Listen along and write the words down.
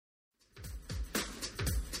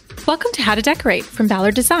Welcome to How to Decorate from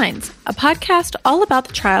Ballard Designs, a podcast all about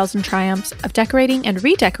the trials and triumphs of decorating and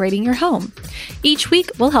redecorating your home. Each week,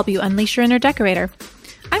 we'll help you unleash your inner decorator.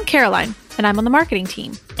 I'm Caroline, and I'm on the marketing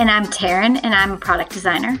team. And I'm Taryn, and I'm a product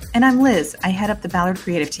designer. And I'm Liz. I head up the Ballard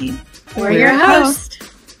creative team. We're your hosts.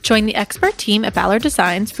 Join the expert team at Ballard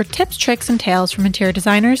Designs for tips, tricks, and tales from interior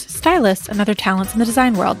designers, stylists, and other talents in the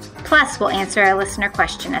design world. Plus, we'll answer a listener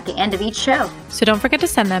question at the end of each show. So don't forget to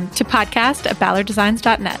send them to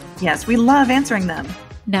podcast@ballarddesigns.net. Yes, we love answering them.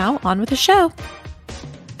 Now, on with the show.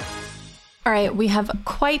 All right, we have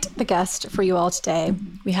quite the guest for you all today.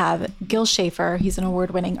 We have Gil Schafer. He's an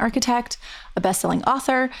award-winning architect, a best-selling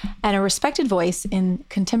author, and a respected voice in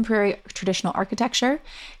contemporary traditional architecture.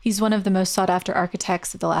 He's one of the most sought-after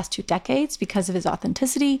architects of the last 2 decades because of his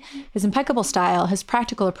authenticity, his impeccable style, his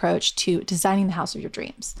practical approach to designing the house of your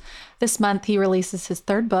dreams. This month, he releases his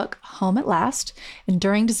 3rd book, Home at Last,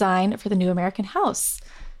 Enduring Design for the New American House.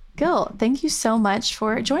 Gil, thank you so much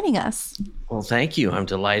for joining us. Well, thank you. I'm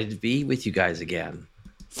delighted to be with you guys again.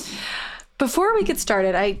 Before we get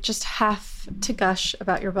started, I just have to gush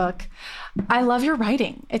about your book. I love your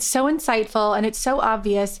writing. It's so insightful and it's so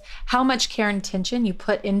obvious how much care and attention you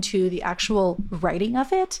put into the actual writing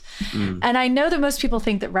of it. And I know that most people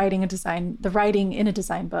think that the writing in a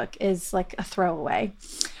design book is like a throwaway.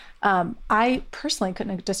 I personally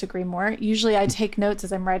couldn't disagree more. Usually I take notes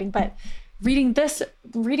as I'm writing, but reading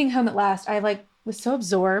Home at Last, I was so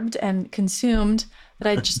absorbed and consumed that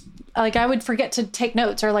I just I would forget to take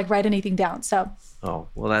notes or write anything down. So,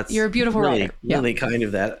 you're a beautiful writer. Really kind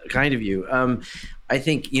of you. I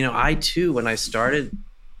think I too, when I started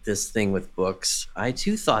this thing with books, I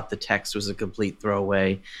too thought the text was a complete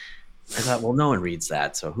throwaway. I thought, well, no one reads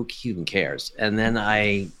that, so who even cares? And then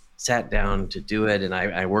I sat down to do it, and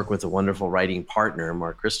I work with a wonderful writing partner,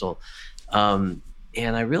 Mark Crystal.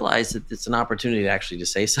 And I realized that it's an opportunity to actually to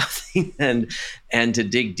say something and to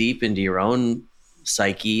dig deep into your own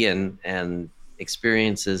psyche and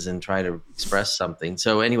experiences and try to express something.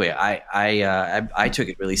 So anyway, I took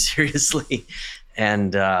it really seriously,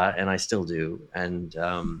 and I still do. And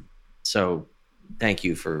so thank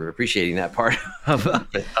you for appreciating that part of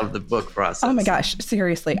the book process. Oh my gosh,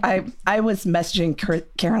 seriously. I was messaging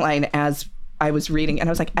Caroline as I was reading, and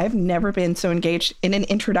I was like, I've never been so engaged in an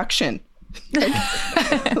introduction.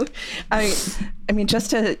 I mean,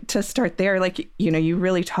 just to start there, you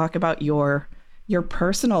really talk about your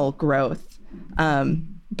personal growth,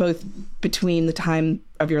 both between the time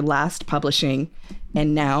of your last publishing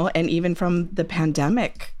and now, and even from the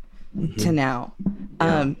pandemic to now.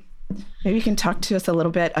 Yeah. Maybe you can talk to us a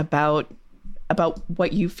little bit about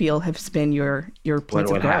what you feel has been your points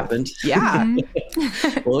of growth. Happened. Yeah.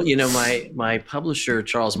 Well, my publisher,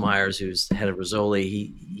 Charles Myers, who's the head of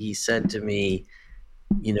Rizzoli, he said to me,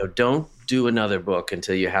 don't do another book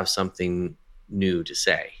until you have something new to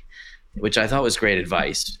say, which I thought was great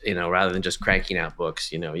advice, rather than just cranking out books,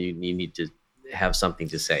 you need to have something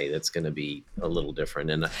to say that's going to be a little different.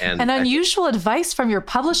 And unusual advice from your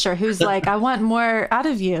publisher, who's like, I want more out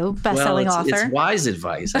of you, best-selling author. It's wise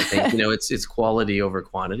advice. I think, it's quality over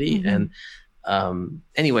quantity. And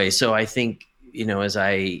anyway, so I think, as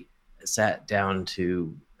I sat down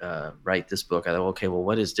to write this book, I thought, okay, well,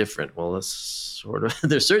 what is different? Well, it's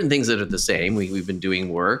there's certain things that are the same. We've been doing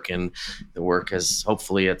work, and the work has,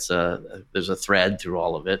 hopefully there's a thread through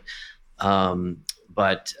all of it.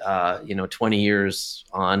 But 20 years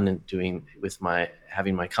on and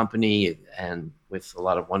having my company and with a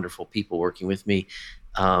lot of wonderful people working with me,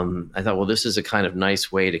 I thought, well, this is a kind of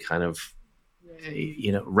nice way to kind of,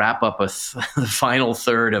 wrap up the final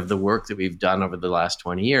third of the work that we've done over the last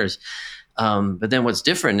 20 years. But then what's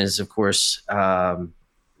different is, of course,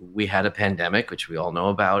 we had a pandemic, which we all know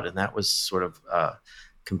about, and that was sort of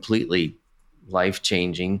completely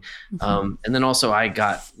life-changing. And then also I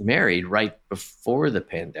got married right before the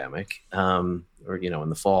pandemic, or in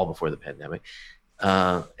the fall before the pandemic.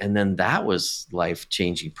 And then that was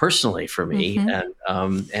life-changing personally for me,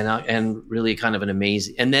 and really kind of an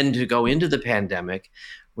amazing. And then to go into the pandemic,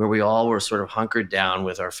 where we all were sort of hunkered down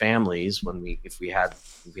with our families, if we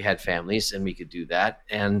had families and we could do that,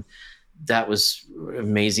 and that was an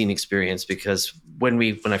amazing experience, because when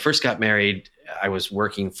I first got married, I was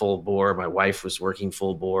working full bore. My wife was working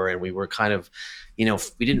full bore, and we were kind of,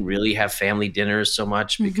 we didn't really have family dinners so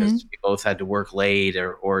much because we both had to work late,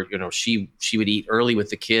 or she would eat early with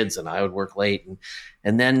the kids and I would work late.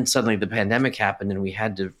 And then suddenly the pandemic happened, and we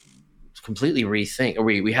had to completely rethink, or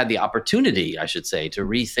we had the opportunity, I should say, to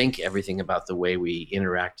rethink everything about the way we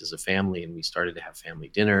interact as a family. And we started to have family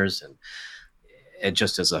dinners, and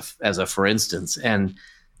just as a for instance. And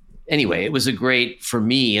anyway, it was a great, for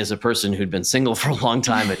me as a person who'd been single for a long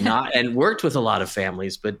time and worked with a lot of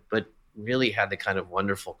families, but really had the kind of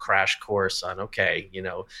wonderful crash course on, okay,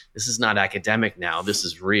 this is not academic now, this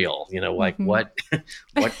is real, like what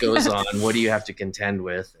goes on, what do you have to contend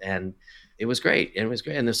with? And it was great.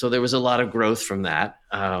 And so there was a lot of growth from that.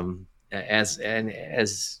 As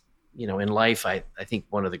in life, I think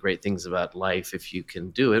one of the great things about life, if you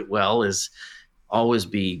can do it well, is always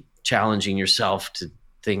be challenging yourself to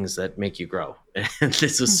things that make you grow. And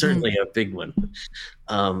this was certainly a big one,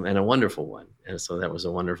 and a wonderful one. And so that was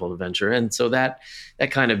a wonderful adventure. And so that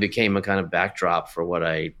kind of became a kind of backdrop for what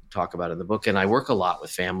I talk about in the book. And I work a lot with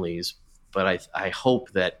families, but I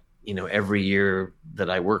hope that, every year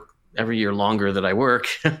longer that I work,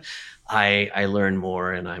 I learn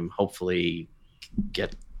more, and I'm hopefully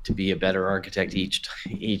get to be a better architect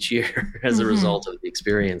each year as a result of the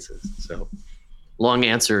experiences. So long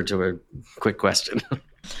answer to a quick question.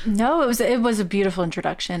 No, it was a beautiful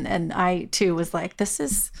introduction. And I too was like, this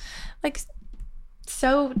is like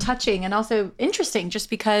so touching and also interesting, just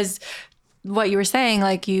because what you were saying,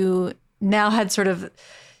 like you now had sort of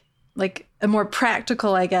like a more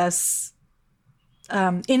practical, I guess,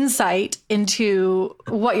 insight into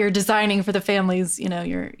what you're designing for the families,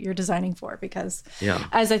 you're designing for, because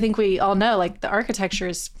as I think we all know, like the architecture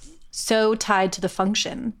is so tied to the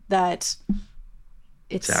function that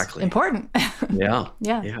it's important. Yeah.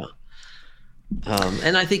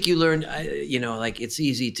 And I think you learn, like it's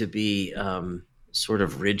easy to be sort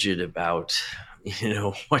of rigid about,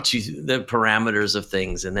 the parameters of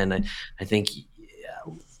things. And then I think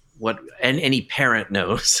what any parent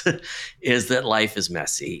knows is that life is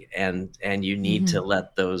messy, and you need to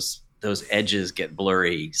let those edges get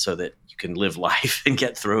blurry so that you can live life and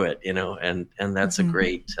get through it, and that's a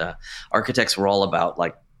great, architects were all about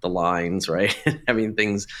like the lines, right? Having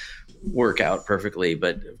things work out perfectly.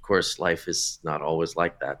 But of course, life is not always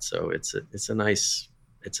like that. So it's a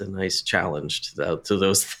nice challenge to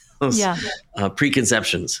those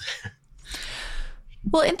preconceptions.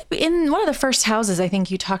 Well, in one of the first houses, I think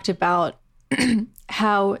you talked about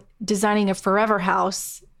how designing a forever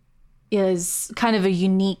house is kind of a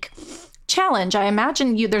unique challenge. I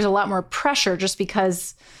imagine there's a lot more pressure just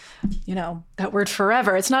because, that word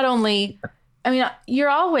forever. It's not only, you're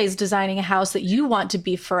always designing a house that you want to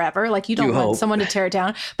be forever. Like you don't want someone to tear it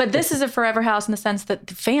down. But this is a forever house in the sense that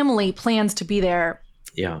the family plans to be there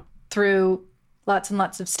through lots and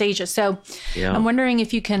lots of stages. So I'm wondering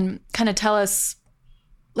if you can kind of tell us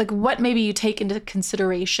like what maybe you take into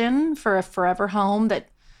consideration for a forever home that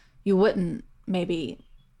you wouldn't maybe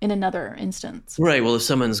in another instance. Right. Well, if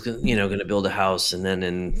someone's going to build a house and then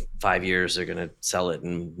in 5 years they're going to sell it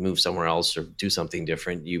and move somewhere else or do something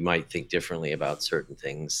different, you might think differently about certain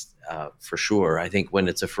things, for sure. I think when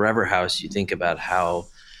it's a forever house, you think about how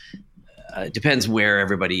it depends where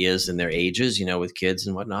everybody is in their ages, with kids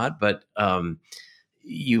and whatnot. But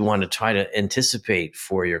you want to try to anticipate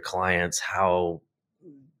for your clients how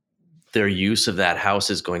their use of that house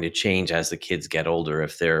is going to change as the kids get older.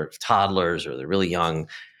 If they're toddlers or they're really young,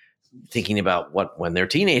 thinking about when they're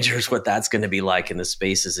teenagers, what that's going to be like in the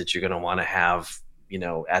spaces that you're going to want to have,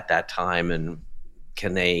 at that time. And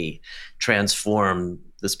can they transform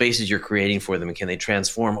the spaces you're creating for them? And can they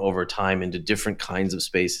transform over time into different kinds of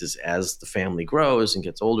spaces as the family grows and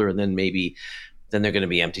gets older? And then then they're going to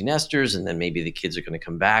be empty nesters. And then maybe the kids are going to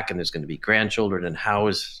come back and there's going to be grandchildren. And how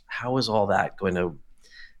is all that going to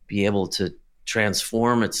be able to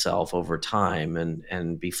transform itself over time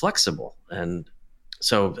and be flexible? And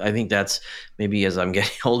so I think that's maybe as I'm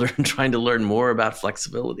getting older and trying to learn more about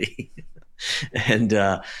flexibility and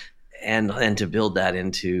to build that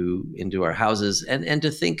into our houses and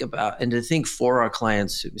to think for our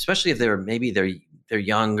clients, especially if they're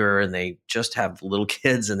younger and they just have little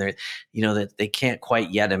kids and they're, that they can't quite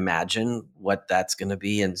yet imagine what that's going to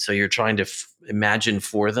be. And so you're trying to imagine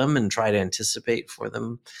for them and try to anticipate for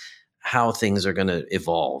them how things are going to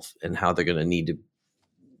evolve and how they're going to need to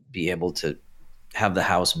be able to have the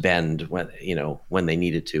house bend when they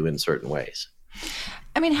need it to in certain ways.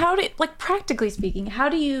 Practically speaking, how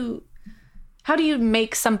do you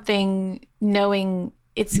make something knowing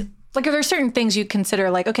it's like, are there certain things you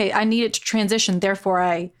consider like, okay, I need it to transition, therefore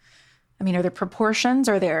are there proportions?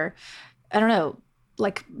 Are there, I don't know,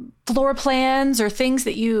 like floor plans or things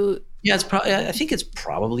that you... Yeah, I think it's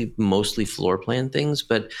probably mostly floor plan things,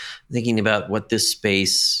 but thinking about what this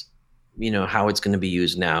space, how it's going to be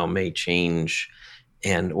used now may change.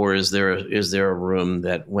 Or is there a room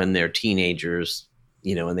that when they're teenagers,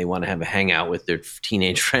 and they want to have a hangout with their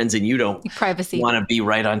teenage friends and you don't want to be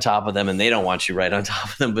right on top of them and they don't want you right on top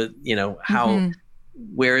of them, but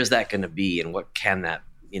where is that going to be and what can that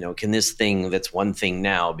can this thing that's one thing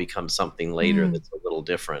now become something later that's a little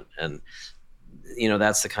different? And,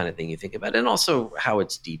 that's the kind of thing you think about. And also how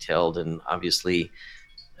it's detailed, and obviously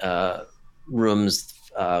rooms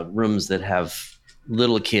that have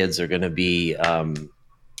little kids are going to be,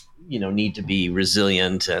 need to be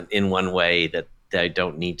resilient in one way that they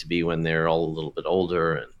don't need to be when they're all a little bit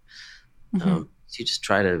older. And so you just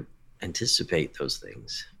try to anticipate those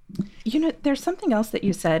things. There's something else that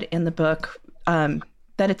you said in the book,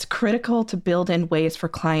 that it's critical to build in ways for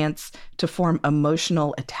clients to form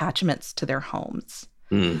emotional attachments to their homes.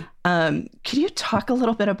 Could you talk a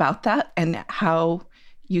little bit about that and how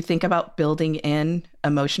you think about building in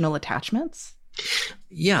emotional attachments?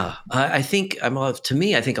 Yeah, I think to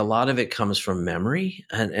me, I think a lot of it comes from memory,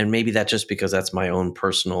 and maybe that's just because that's my own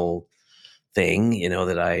personal thing,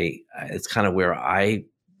 that it's kind of where I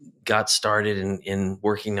got started in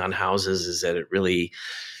working on houses, is that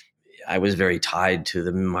I was very tied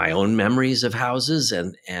to my own memories of houses,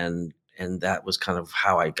 and that was kind of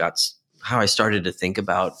how I started to think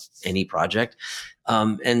about any project.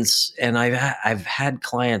 And I've had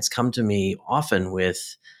clients come to me often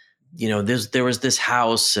with, there was this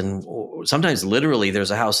house, and sometimes literally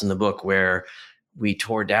there's a house in the book where we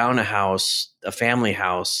tore down a family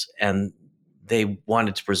house, and they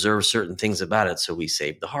wanted to preserve certain things about it. So we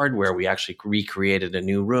saved the hardware. We actually recreated a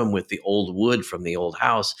new room with the old wood from the old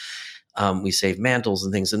house. We saved mantles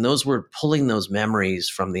and things. And those were pulling those memories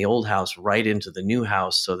from the old house right into the new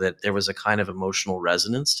house, so that there was a kind of emotional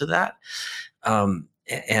resonance to that.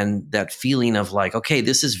 And that feeling of like, okay,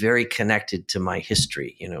 this is very connected to my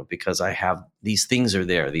history, because I have these things are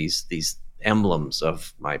there, these emblems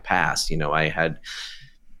of my past. I had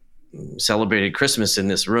celebrated Christmas in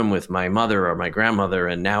this room with my mother or my grandmother,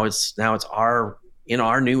 and now it's our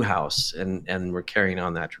new house, and we're carrying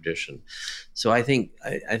on that tradition. So I think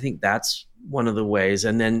that's one of the ways.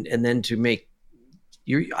 And then to make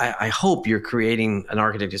I hope an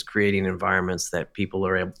architect is creating environments that people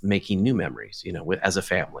are making new memories, as a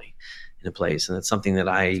family in a place. And it's something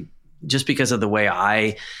that just because of the way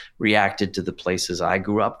I reacted to the places I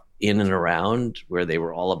grew up in and around, where they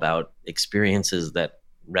were all about experiences that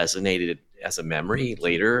resonated as a memory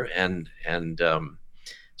later. And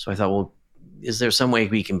so I thought, well, is there some way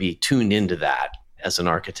we can be tuned into that as an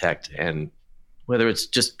architect? And whether it's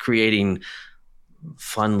just creating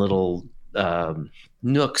fun little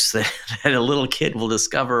nooks that a little kid will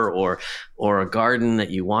discover, or a garden that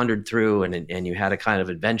you wandered through and you had a kind of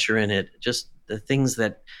adventure in it, just the things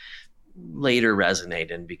that later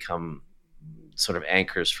resonate and become sort of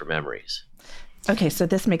anchors for memories. Okay, so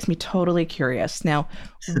this makes me totally curious. Now,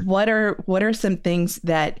 what are some things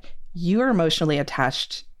that you are emotionally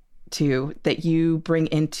attached to that you bring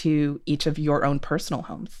into each of your own personal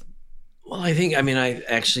homes? Well, I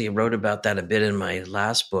actually wrote about that a bit in my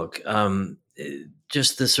last book.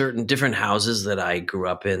 Just the certain different houses that I grew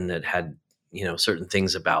up in that had, certain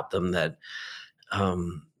things about them that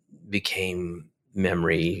became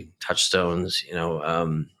memory touchstones.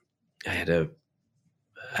 I had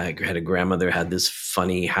a grandmother had this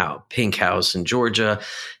funny pink house in Georgia.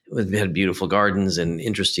 It had beautiful gardens and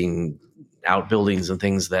interesting outbuildings and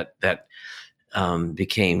things that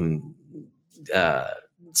became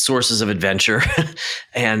sources of adventure.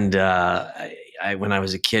 And when I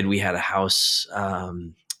was a kid, we had a house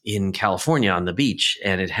in California on the beach,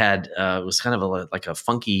 and it was kind of like a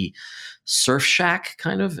funky surf shack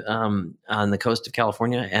kind of on the coast of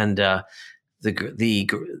California. And the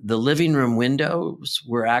living room windows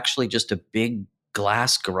were actually just a big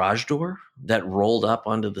glass garage door that rolled up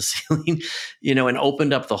onto the ceiling, and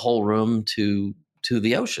opened up the whole room to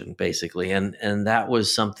the ocean, basically. And that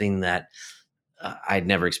was something that I'd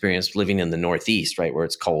never experienced living in the Northeast, right, where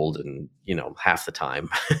it's cold and, half the time.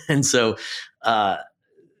 And so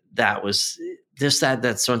that was just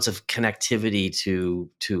that sense of connectivity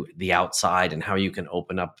to the outside, and how you can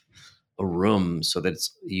open up a room so that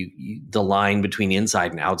the line between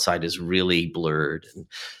inside and outside is really blurred. And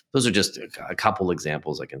those are just a couple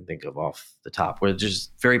examples I can think of off the top, where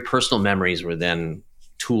just very personal memories were then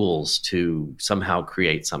tools to somehow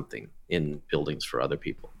create something in buildings for other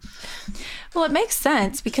people. Well, it makes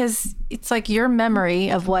sense, because it's like your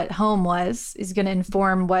memory of what home was is going to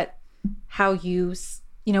inform what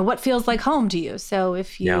feels like home to you. So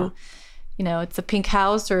if it's a pink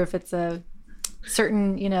house, or if it's a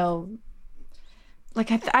certain,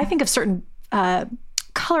 like I think of certain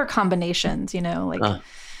color combinations, like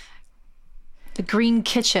the green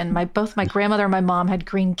kitchen. Both my grandmother and my mom had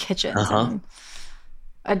green kitchens. Uh-huh. And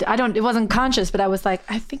it wasn't conscious, but I was like,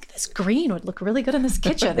 I think this green would look really good in this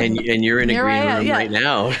kitchen. And you're in a green room right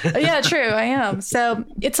now. Yeah, true. I am. So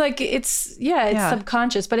it's like, it's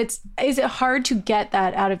subconscious, but is it hard to get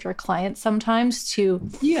that out of your clients sometimes to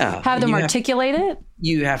have them articulate it?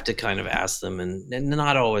 You have to kind of ask them, and they're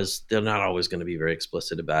not always going to be very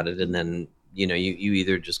explicit about it. And then, you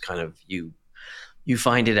either just kind of, you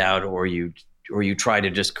find it out, or you try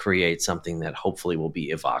to just create something that hopefully will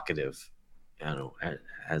be evocative,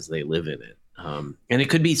 as they live in it. And it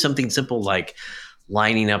could be something simple like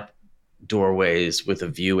lining up doorways with a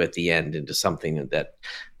view at the end into something that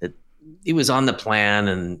it was on the plan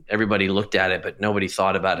and everybody looked at it, but nobody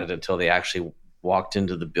thought about it until they actually walked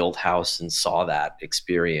into the built house and saw that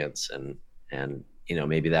experience. And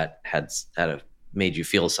maybe that had made you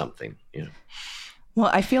feel something,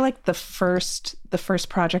 Well, I feel like the first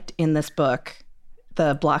project in this book,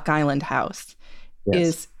 the Block Island house,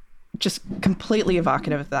 is just completely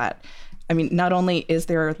evocative of that. I mean, not only is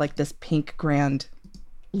there like this pink grand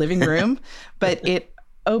living room, but it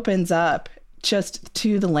opens up just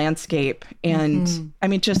to the landscape. And I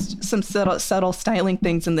mean, just some subtle styling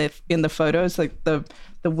things in the photos, like the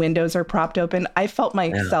windows are propped open. I felt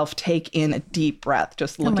myself take in a deep breath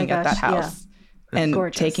just looking at that house. And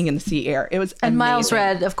gorgeous. Taking in the sea air. It was amazing. Miles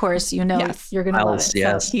Red, of course, you're going to love it.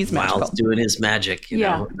 Yes, so. He's magical. Miles doing his magic, you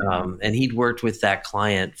know. And he'd worked with that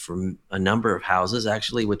client for a number of houses,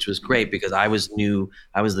 actually, which was great because I was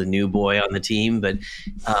the new boy on the team, but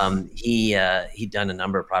he'd done a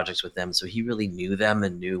number of projects with them, so he really knew them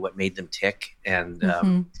and knew what made them tick,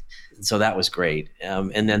 and so that was great.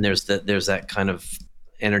 And then there's that kind of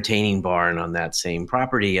entertaining barn on that same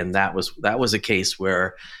property, and that was a case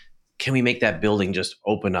where, can we make that building just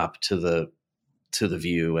open up to the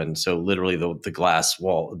view? And so literally the glass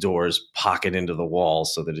wall doors pocket into the wall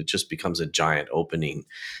so that it just becomes a giant opening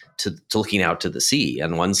to looking out to the sea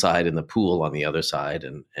on one side and the pool on the other side.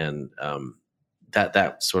 And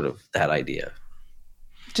that sort of that idea.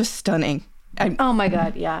 Just stunning. Oh my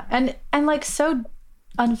God. Yeah. And like so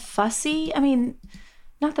unfussy. I mean,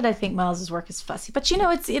 not that I think Miles's work is fussy, but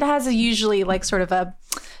it has usually like sort of a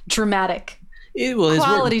dramatic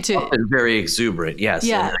quality to it. Very exuberant, yes.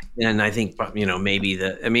 Yeah. And I think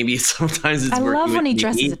maybe sometimes it's. I love when he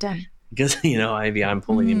dresses me it down because maybe I'm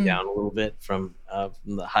pulling him down a little bit from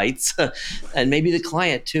the heights, and maybe the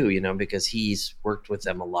client too. Because he's worked with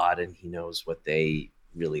them a lot and he knows what they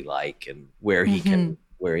really like and where he can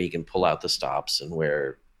pull out the stops and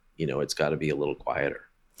where it's got to be a little quieter.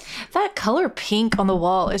 That color pink on the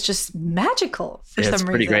wall is just magical for some reason. It's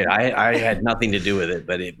pretty great. I had nothing to do with it,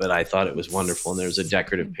 but I thought it was wonderful. And there's a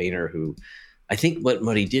decorative painter who, I think what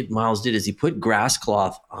Miles did is he put grass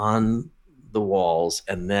cloth on the walls,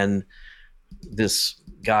 and then this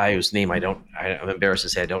guy whose name I'm embarrassed to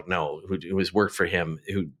say I don't know, who has worked for him,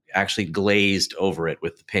 who actually glazed over it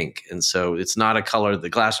with the pink. And so it's not a color. The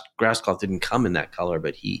grass cloth didn't come in that color,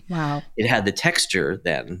 but it had the texture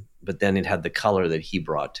then. But then it had the color that he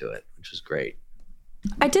brought to it, which was great.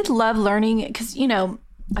 I did love learning because,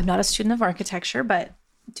 I'm not a student of architecture, but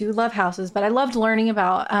do love houses. But I loved learning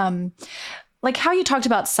about like how you talked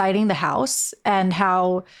about siding the house and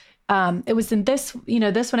how it was in this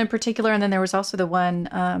one in particular. And then there was also the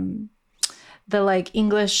one, the like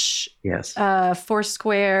English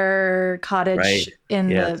four-square cottage in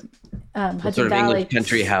the Hudson sort of Valley. English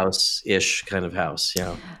country house-ish kind of house,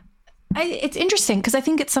 yeah. It's interesting because I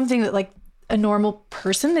think it's something that like a normal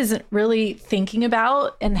person isn't really thinking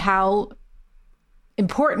about and how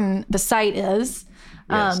important the site is.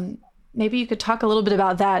 Yes. Maybe you could talk a little bit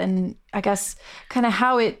about that and I guess kind of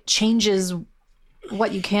how it changes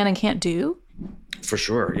what you can and can't do. For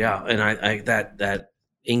sure. Yeah. And I that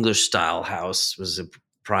English style house was a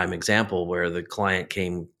prime example where the client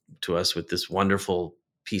came to us with this wonderful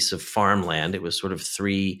piece of farmland. It was sort of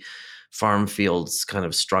 3 farm fields kind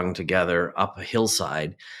of strung together up a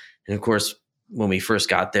hillside. And of course, when we first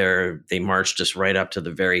got there, they marched us right up to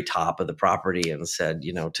the very top of the property and said,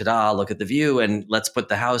 ta-da, look at the view and let's put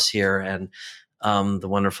the house here. And the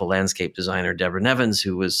wonderful landscape designer, Deborah Nevins,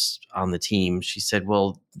 who was on the team, she said,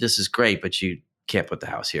 well, this is great, but you can't put the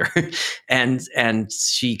house here. and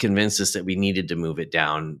she convinced us that we needed to move it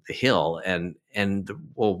down the hill.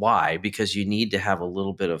 Well, why? Because you need to have a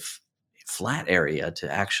little bit of flat area to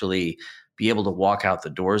actually be able to walk out the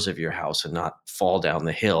doors of your house and not fall down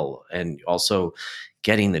the hill. And also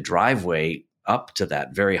getting the driveway up to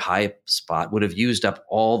that very high spot would have used up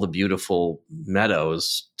all the beautiful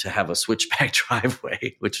meadows to have a switchback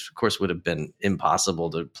driveway, which of course would have been impossible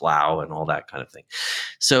to plow and all that kind of thing.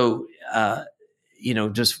 So,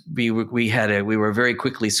 we were very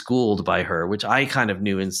quickly schooled by her, which I kind of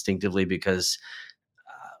knew instinctively because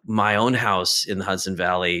my own house in the Hudson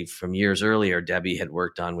Valley from years earlier, Debbie had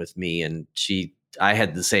worked on with me, and I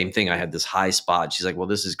had the same thing. I had this high spot. She's like, well,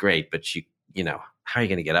 this is great, but how are you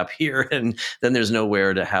going to get up here? And then there's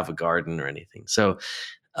nowhere to have a garden or anything. So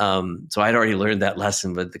I'd already learned that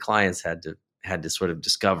lesson, but the clients had to sort of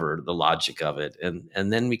discover the logic of it.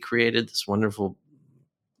 And then we created this wonderful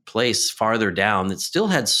place farther down that still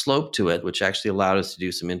had slope to it, which actually allowed us to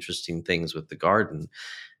do some interesting things with the garden.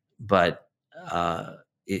 But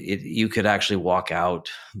you could actually walk out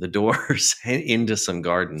the doors into some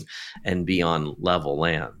garden and be on level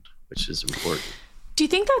land, which is important. Do you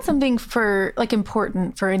think that's something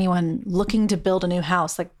important for anyone looking to build a new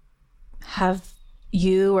house? Like, have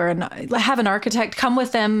you or have an architect come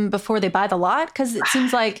with them before they buy the lot? Because it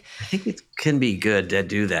seems like I think it can be good to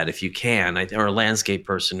do that if you can, or a landscape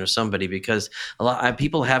person or somebody, because a lot of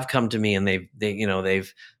people have come to me and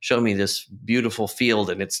they've shown me this beautiful field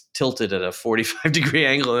and it's tilted at a 45-degree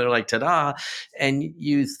angle and they're like, ta-da! And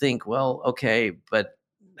you think, well, okay, but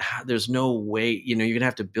there's no way, you're going to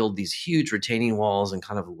have to build these huge retaining walls and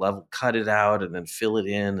kind of level cut it out and then fill it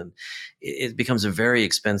in, and it becomes a very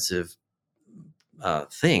expensive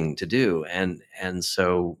thing to do. And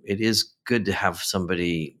so it is good to have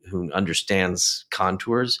somebody who understands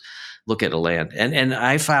contours look at a land. And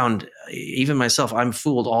I found, even myself, I'm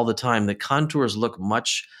fooled all the time that contours look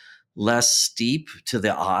much less steep to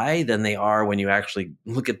the eye than they are when you actually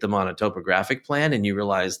look at them on a topographic plan and you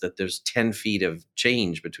realize that there's 10 feet of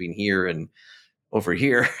change between here and over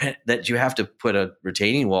here that you have to put a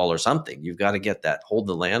retaining wall or something. You've got to get that, hold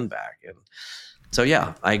the land back. And so,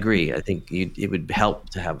 yeah, I agree. I think it would help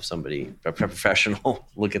to have somebody, a professional,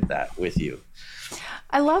 look at that with you.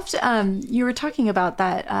 I loved, you were talking about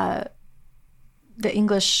that, the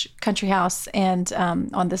English country house and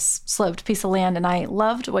on this sloped piece of land. And I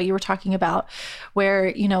loved what you were talking about where,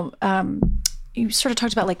 you sort of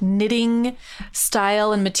talked about like knitting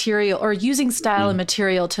style and material, or using style and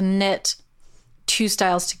material to knit two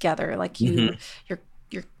styles together. Like you're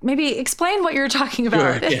maybe explain what you're talking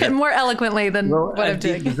about more eloquently than what I'm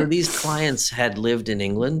doing. So these clients had lived in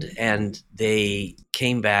England and they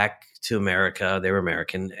came back to America. They were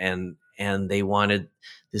American and they wanted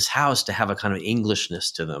this house to have a kind of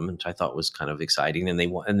Englishness to them, which I thought was kind of exciting. And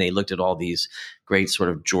they looked at all these great sort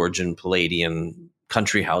of Georgian Palladian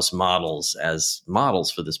country house models as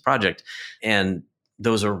models for this project. And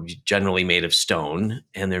those are generally made of stone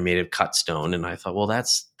and they're made of cut stone. And I thought, well,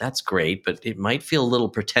 that's great, but it might feel a little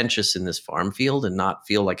pretentious in this farm field and not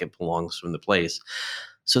feel like it belongs from the place.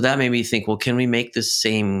 So that made me think, well, can we make this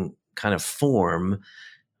same kind of form,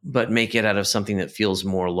 but make it out of something that feels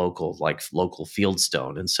more local, like local field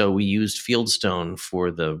stone? And so we used field stone for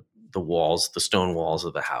the walls, the stone walls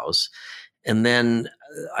of the house. And then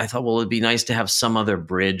I thought, well, it'd be nice to have some other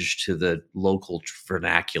bridge to the local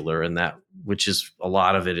vernacular, and that, which is a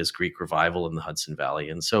lot of it is Greek Revival in the Hudson Valley.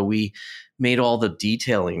 And so we made all the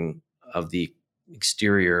detailing of the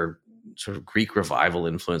exterior sort of Greek Revival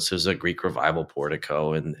influences, a Greek Revival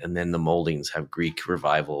portico, and then the moldings have Greek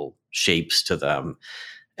Revival shapes to them,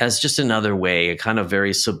 as just another way, a kind of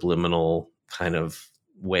very subliminal kind of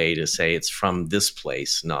way to say it's from this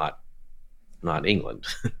place, not England,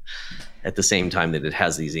 at the same time that it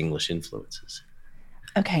has these English influences.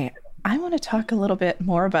 Okay, I want to talk a little bit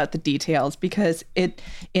more about the details, because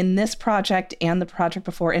in this project and the project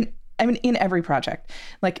before, and I mean in every project,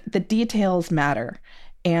 like the details matter.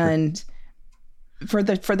 And for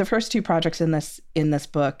the first two projects in this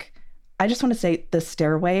book, I just want to say the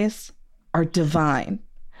stairways are divine.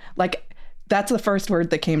 Like that's the first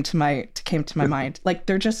word that came to my mind. Like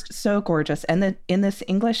they're just so gorgeous. And then in this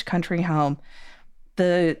English country home,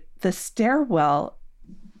 the stairwell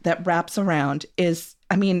that wraps around is,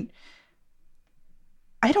 I mean,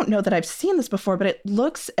 I don't know that I've seen this before, but it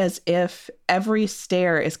looks as if every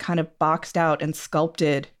stair is kind of boxed out and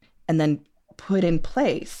sculpted and then put in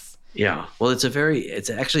place. Yeah. Well, it's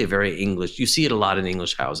actually a very English, you see it a lot in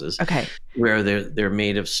English houses. Okay. Where they're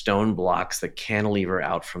made of stone blocks that cantilever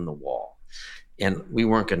out from the wall. And we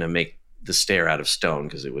weren't going to make the stair out of stone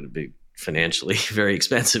because it would be financially very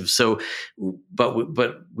expensive. So, but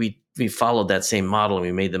we followed that same model and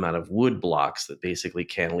we made them out of wood blocks that basically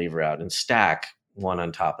cantilever out and stack one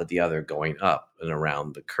on top of the other going up and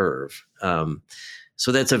around the curve.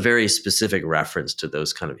 So that's a very specific reference to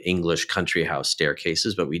those kind of English country house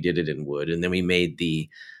staircases, but we did it in wood. And then we made the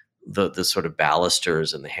sort of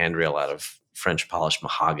balusters and the handrail out of French polished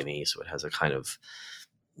mahogany. So it has a kind of,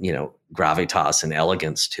 gravitas and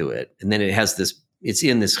elegance to it. And then it's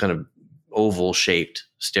in this kind of oval shaped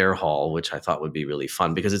stair hall, which I thought would be really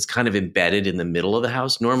fun because it's kind of embedded in the middle of the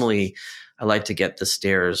house. Normally I like to get the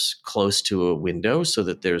stairs close to a window so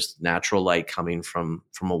that there's natural light coming from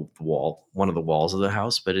a wall, one of the walls of the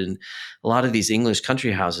house. But in a lot of these English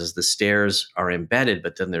country houses, the stairs are embedded,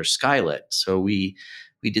 but then they're skylit. So we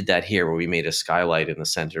did that here, where we made a skylight in the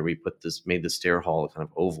center. We made the stair hall a kind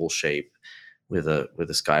of oval shape with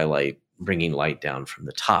a skylight bringing light down from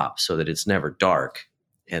the top, so that it's never dark.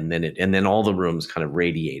 And then all the rooms kind of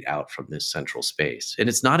radiate out from this central space. And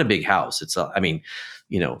it's not a big house. It's about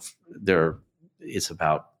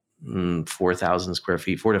 4,000 square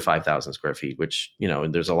feet, 4 to 5,000 square feet, which,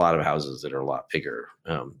 there's a lot of houses that are a lot bigger,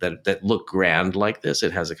 that look grand like this.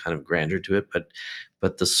 It has a kind of grandeur to it,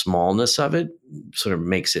 but the smallness of it sort of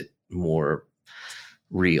makes it more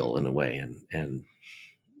real in a way, and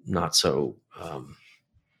not so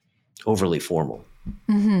overly formal.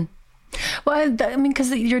 Mm-hmm. Well, I mean,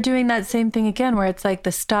 because you're doing that same thing again, where it's like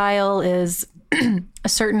the style is a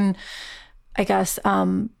certain, I guess,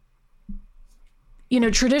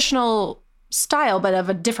 traditional style, but of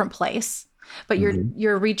a different place. But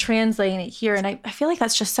you're retranslating it here, and I feel like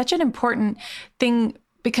that's just such an important thing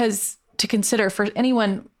to consider for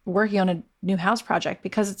anyone working on a new house project,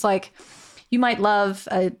 because it's like you might love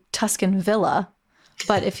a Tuscan villa,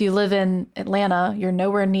 but if you live in Atlanta, you're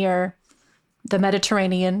nowhere near the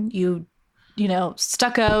Mediterranean.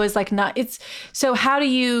 Stucco is like not, it's, so how do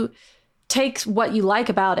you take what you like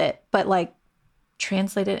about it, but like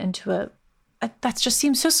translate it into that just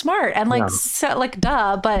seems so smart and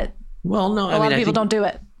duh, but well, no, a lot of people don't do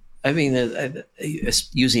it. I mean,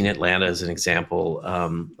 using Atlanta as an example,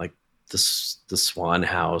 like the Swan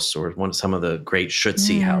House or some of the great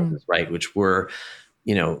Schutze houses, right, which were,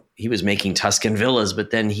 he was making Tuscan villas, but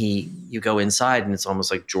then you go inside and it's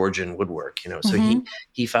almost like Georgian woodwork, so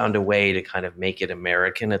he found a way to kind of make it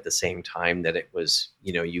American at the same time that it was,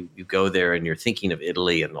 you go there and you're thinking of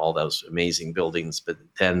Italy and all those amazing buildings, but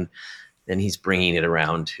then he's bringing it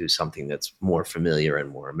around to something that's more familiar and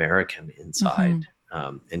more American inside.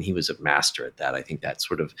 And he was a master at that. I think that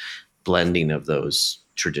sort of blending of those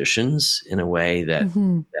traditions in a way that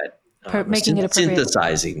making it appropriate.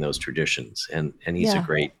 Synthesizing those traditions, and he's a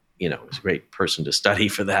great he's a great person to study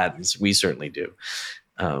for that. And we certainly do.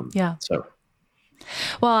 So,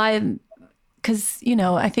 well, because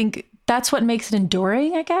I think that's what makes it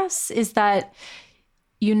enduring, I guess, is that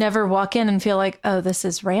you never walk in and feel like, oh, this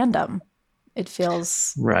is random. It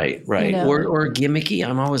feels right, or gimmicky.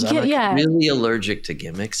 I'm really allergic to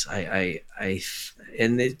gimmicks. It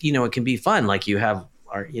can be fun. Like you have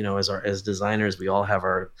our, as designers, we all have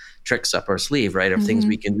our tricks up our sleeve, right? Of things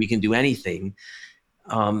we can do anything.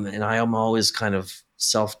 And I am always kind of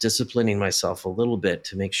self-disciplining myself a little bit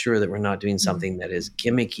to make sure that we're not doing something that is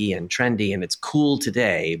gimmicky and trendy and it's cool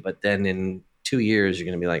today, but then in 2 years you're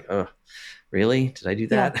going to be like, oh, really? Did I do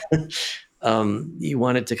that? Yeah. You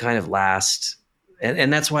want it to kind of last.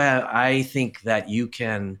 And that's why I think that you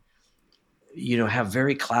can, have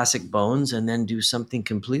very classic bones and then do something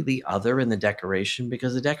completely other in the decoration,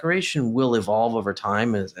 because the decoration will evolve over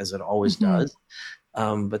time as it always does.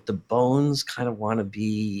 But the bones kind of want to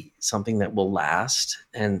be something that will last.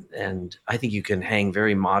 And I think you can hang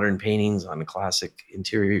very modern paintings on a classic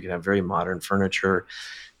interior. You can have very modern furniture,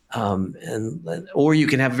 or you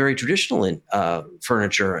can have very traditional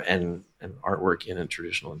furniture and artwork in a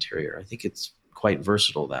traditional interior. I think it's quite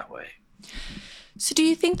versatile that way. So do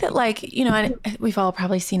you think that we've all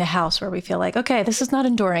probably seen a house where we feel like, okay, this is not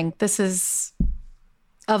enduring. This is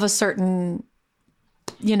of a certain,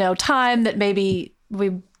 time that maybe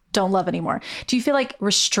we don't love anymore. Do you feel like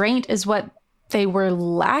restraint is what they were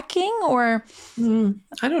lacking, or?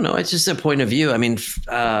 I don't know. It's just a point of view. I mean,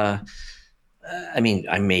 I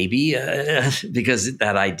maybe because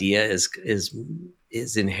that idea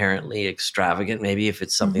is inherently extravagant. Maybe if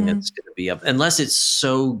it's something that's going to be up, unless it's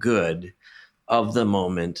so good of the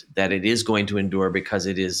moment that it is going to endure, because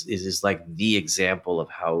it is like the example of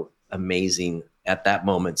how amazing at that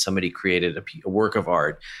moment somebody created a work of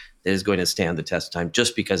art that is going to stand the test of time,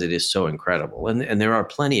 just because it is so incredible. And there are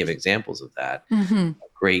plenty of examples of that.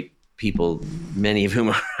 Great people, many of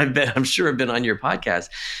whom I'm sure have been on your podcast.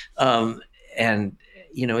 And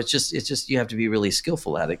it's just you have to be really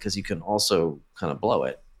skillful at it, because you can also kind of blow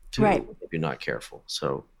it too, if you're not careful.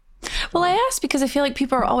 So. Well, I asked because I feel like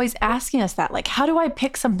people are always asking us that, like, how do I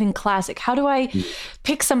pick something classic? How do I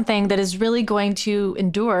pick something that is really going to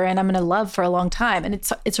endure and I'm going to love for a long time? And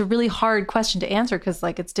it's a really hard question to answer, because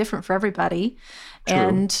it's different for everybody.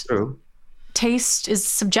 True. Taste is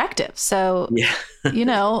subjective. So,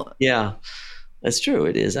 Yeah, that's true.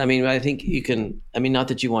 It is. I mean, I think you can, not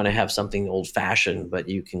that you want to have something old fashioned, but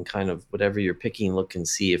you can kind of, whatever you're picking, look and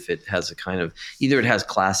see if it has a kind of, either it has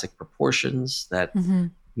classic proportions that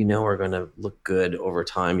are going to look good over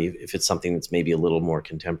time, if it's something that's maybe a little more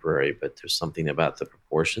contemporary, but there's something about the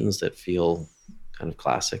proportions that feel kind of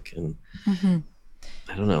classic. And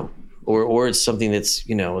I don't know, or it's something that's,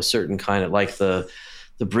 a certain kind of, like the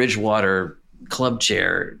Bridgewater club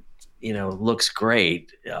chair, looks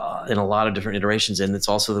great in a lot of different iterations. And it's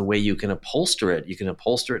also the way you can upholster it. You can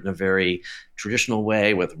upholster it in a very traditional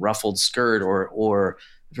way with ruffled skirt, or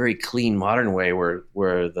a very clean modern way where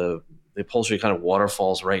the upholstery kind of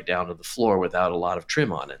waterfalls right down to the floor without a lot of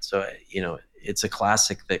trim on it. So, it's a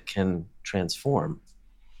classic that can transform.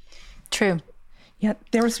 True. Yeah,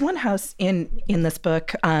 there was one house in this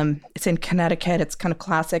book. It's in Connecticut. It's kind of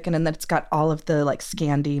classic, and then it's got all of the like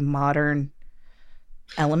Scandi modern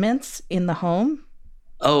elements in the home.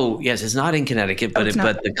 Oh yes, it's not in Connecticut, but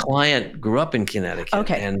but the client grew up in Connecticut,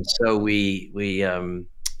 okay, and so we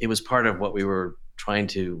it was part of what we were trying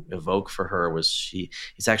to evoke for her.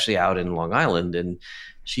 It's actually out in Long Island, and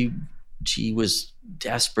she was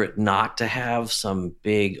desperate not to have some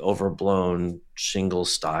big overblown shingle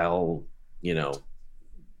style,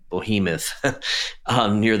 behemoth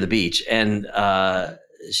near the beach. And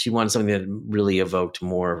she wanted something that really evoked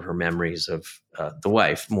more of her memories of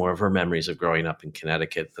more of her memories of growing up in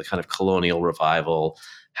Connecticut, the kind of colonial revival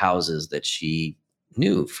houses that she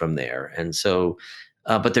knew from there. And so,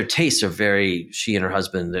 but their tastes are she and her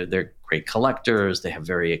husband, they're great collectors. They have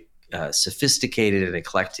very sophisticated and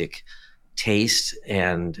eclectic taste.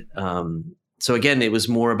 And so again, it was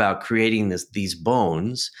more about creating these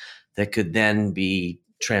bones that could then be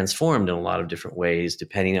transformed in a lot of different ways,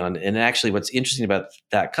 depending on, and actually what's interesting about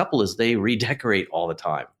that couple is they redecorate all the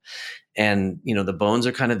time. And, the bones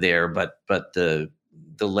are kind of there, but the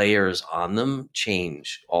layers on them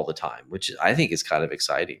change all the time, which I think is kind of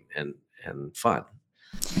exciting and fun.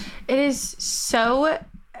 It is so,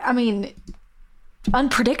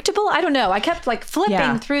 unpredictable. I don't know. I kept like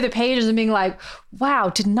flipping through the pages and being like, wow,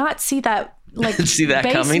 did not see that see that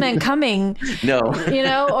basement coming. No.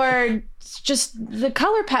 Or just the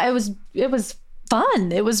color palette. It was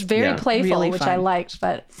fun. It was very playful, really which fun. I liked,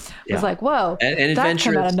 but it was like, whoa, and that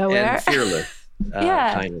adventurous came out of nowhere. And fearless.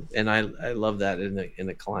 Kind of. And I love that in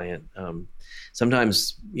a client.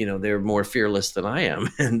 Sometimes, they're more fearless than I am.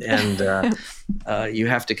 And you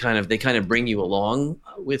have to they kind of bring you along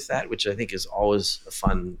with that, which I think is always a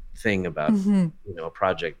fun thing about, a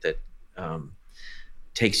project that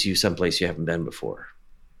takes you someplace you haven't been before.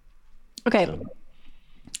 Okay. So.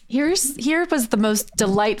 Here was the most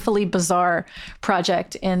delightfully bizarre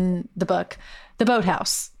project in the book, the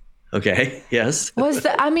boathouse. Okay. Yes. You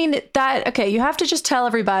have to just tell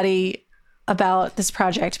everybody about this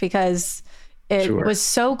project because it was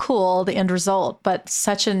so cool, the end result, but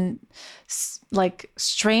such an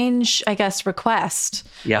strange, I guess, request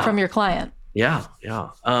from your client. Yeah. Yeah.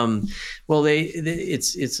 Well,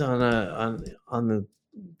 it's on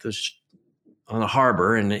a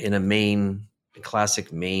harbor in a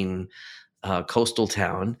classic Maine coastal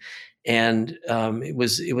town. And it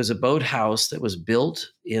was a boathouse that was built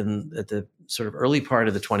at the sort of early part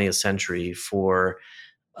of the 20th century for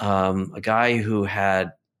a guy who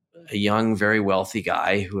had a young, very wealthy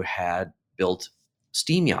guy who had built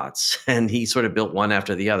steam yachts, and he sort of built one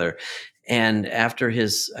after the other. And after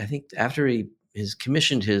he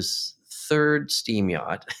commissioned his third steam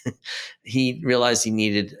yacht, he realized he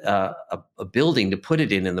needed a building to put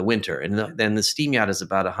it in the winter. And then the steam yacht was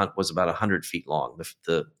about 100 feet long.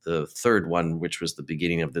 The third one, which was the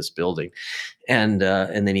beginning of this building, and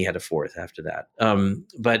then he had a fourth after that.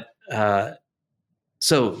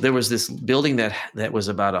 So there was this building that was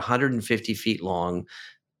about 150 feet long,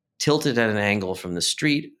 tilted at an angle from the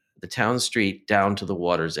town street down to the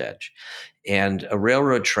water's edge, and a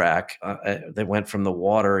railroad track that went from the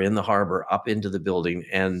water in the harbor up into the building.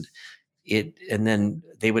 And then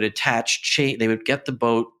they would they would get the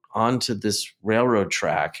boat onto this railroad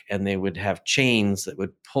track, and they would have chains that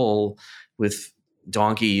would pull with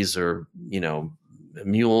donkeys or,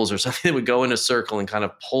 mules or something that would go in a circle and kind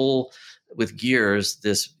of pull with gears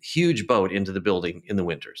this huge boat into the building in the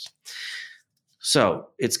winters. So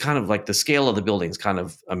it's kind of like the scale of the building is kind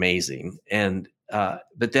of amazing. And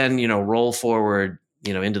but then, roll forward,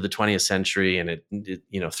 into the 20th century, and it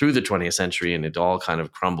through the 20th century, and it all kind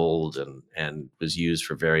of crumbled and was used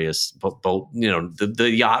for various boat.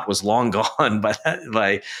 The yacht was long gone by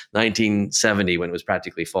 1970 when it was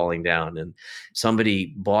practically falling down, and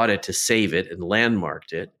somebody bought it to save it and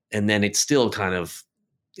landmarked it. And then it's still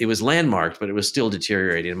it was landmarked, but it was still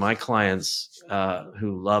deteriorating. And my clients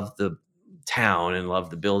who loved the town and loved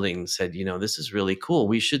the building said, this is really cool.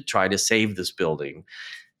 We should try to save this building.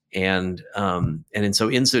 And so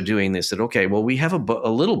in so doing, they said, okay, well, we have a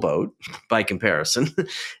little boat by comparison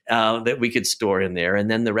that we could store in there,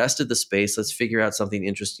 and then the rest of the space, let's figure out something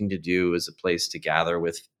interesting to do as a place to gather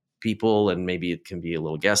with people, and maybe it can be a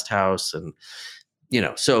little guest house. And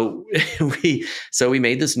so we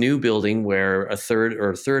made this new building where a third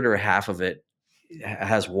or a half of it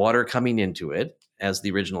has water coming into it, as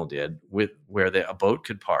the original did, with where a boat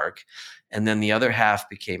could park, and then the other half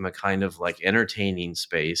became a kind of like entertaining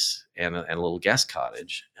space and a little guest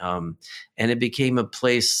cottage, and it became a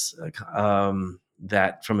place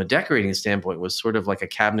that, from a decorating standpoint, was sort of like a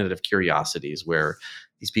cabinet of curiosities, where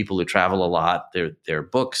these people who travel a lot, their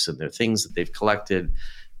books and their things that they've collected,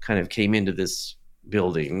 kind of came into this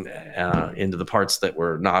building, into the parts that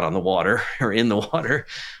were not on the water or in the water.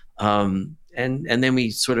 And then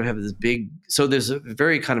we sort of have this so there's a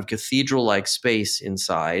very kind of cathedral-like space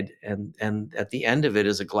inside, and at the end of it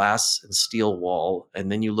is a glass and steel wall,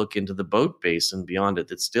 and then you look into the boat basin beyond it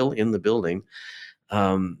that's still in the building,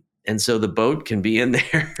 and so the boat can be in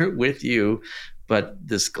there with you, but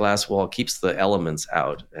this glass wall keeps the elements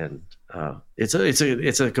out, and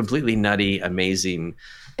it's a completely nutty, amazing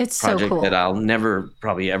project so cool that I'll never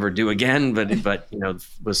probably ever do again, but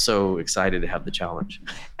was so excited to have the challenge.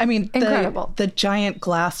 I mean, incredible. The giant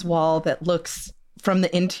glass wall that looks from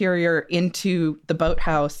the interior into the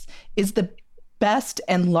boathouse is the best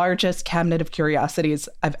and largest cabinet of curiosities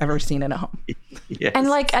I've ever seen in a home. Yes. And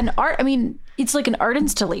like an art, I mean, it's like an art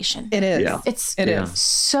installation. It is. Yeah. It is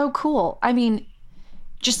so cool. I mean,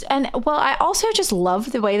 I also just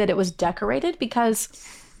love the way that it was decorated, because,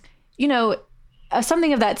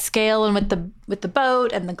 something of that scale, and with the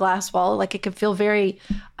boat and the glass wall, like it could feel very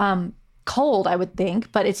cold, I would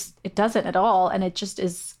think, but it doesn't at all, and it just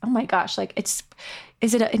is. Oh my gosh! Like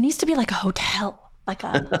it needs to be like a hotel,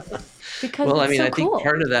 because well, it's I mean, so I cool. think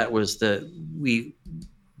part of that was that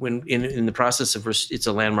when in the process of it's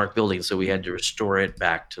a landmark building, so we had to restore it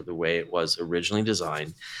back to the way it was originally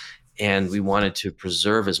designed, and we wanted to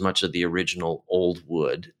preserve as much of the original old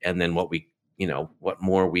wood, and then what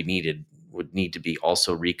more we needed would need to be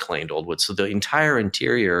also reclaimed old wood. So the entire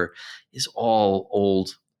interior is all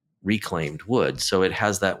old reclaimed wood. So it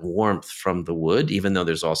has that warmth from the wood, even though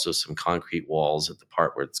there's also some concrete walls at the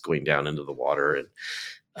part where it's going down into the water.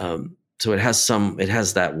 And so it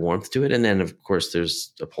has that warmth to it. And then of course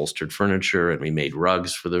there's upholstered furniture, and we made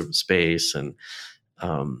rugs for the space. And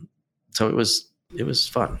so it was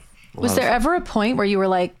fun. Was there ever a point where you were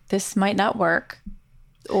like, this might not work?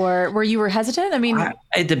 Or were you hesitant? I mean,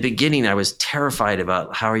 at the beginning, I was terrified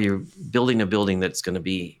about how are you building a building that's going to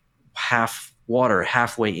be half water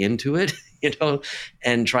halfway into it,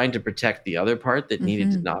 and trying to protect the other part that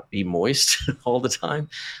needed to not be moist all the time.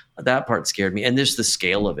 That part scared me. And there's the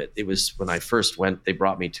scale of it. It was, when I first went, they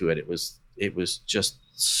brought me to it. It was just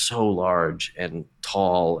so large and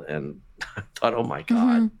tall, and I thought, oh my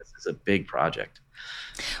God, this is a big project.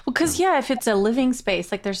 Well, because if it's a living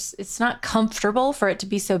space, like it's not comfortable for it to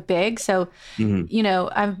be so big. So,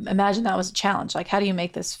 I imagine that was a challenge. Like, how do you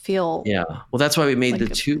make this feel? Yeah. Well, that's why we made made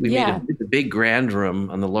the big grand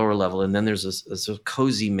room on the lower level, and then there's a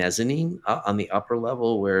cozy mezzanine on the upper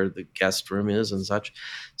level where the guest room is and such,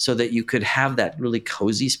 so that you could have that really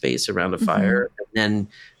cozy space around a fire. And then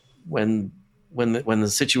when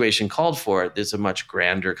the situation called for it, there's a much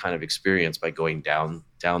grander kind of experience by going down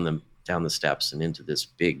the steps and into this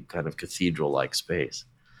big kind of cathedral-like space.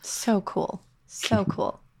 So cool. So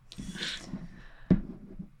cool.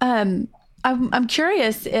 I'm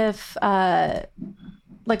curious if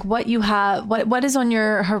what you have, what is on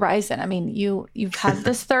your horizon? I mean, you've had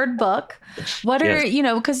this third book. What are,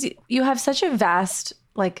 because you have such a vast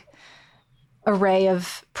array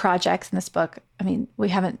of projects in this book. I mean, we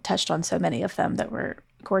haven't touched on so many of them that were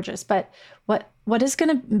gorgeous, but what is going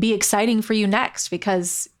to be exciting for you next,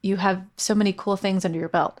 because you have so many cool things under your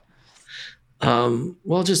belt?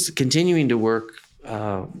 Well, just continuing to work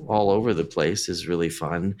all over the place is really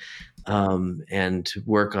fun, and to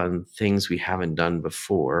work on things we haven't done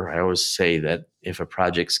before. I always say that if a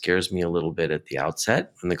project scares me a little bit at the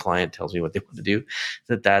outset, when the client tells me what they want to do,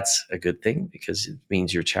 that's a good thing, because it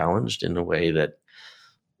means you're challenged in a way that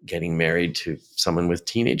getting married to someone with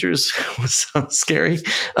teenagers was scary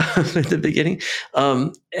at the beginning.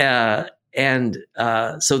 So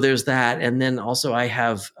there's that. And then also I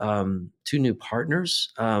have two new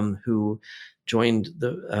partners who joined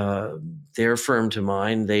their firm to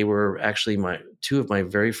mine. They were actually two of my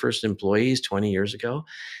very first employees 20 years ago,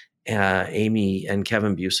 Amy and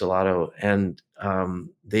Kevin Busolato. And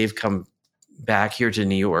they've come back here to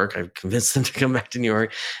New York. I've convinced them to come back to New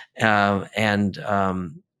York.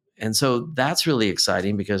 And so that's really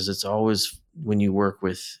exciting, because it's always when you work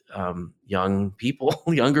with young people,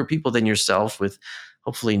 younger people than yourself, with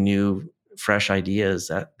hopefully new, fresh ideas,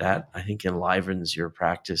 that I think enlivens your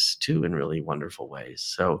practice too in really wonderful ways.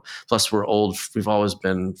 So plus we've always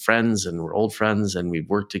been friends, and we're old friends, and we've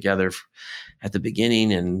worked together at the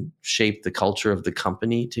beginning and shaped the culture of the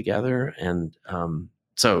company together. And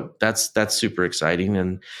so that's super exciting.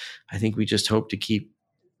 And I think we just hope to keep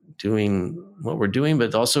doing what we're doing,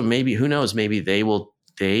 but also maybe, who knows, maybe they will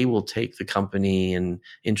take the company in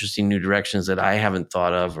interesting new directions that I haven't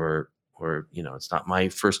thought of, or it's not my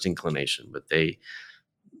first inclination, but they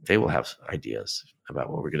will have ideas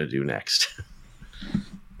about what we're going to do next.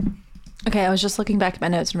 Okay, I was just looking back at my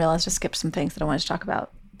notes and realized I skipped some things that I wanted to talk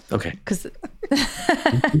about. Okay. Because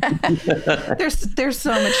there's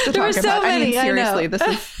so much to talk about. I mean, seriously, this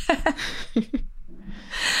is.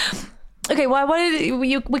 Okay, well,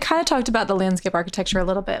 we kind of talked about the landscape architecture a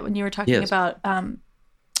little bit when you were talking about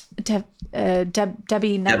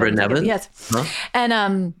Debbie Deborah Nevin. Yes. Huh?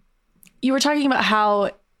 And you were talking about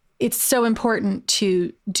how it's so important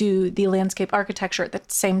to do the landscape architecture at the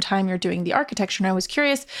same time you're doing the architecture. And I was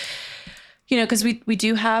curious, because we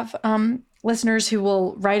do have listeners who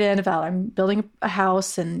will write in about, I'm building a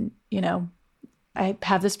house and, I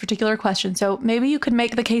have this particular question. So maybe you could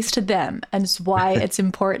make the case to them and why it's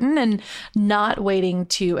important and not waiting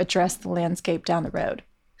to address the landscape down the road.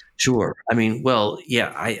 Sure. I mean, well,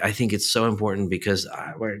 yeah, I think it's so important because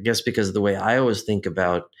because of the way I always think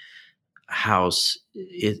about a house,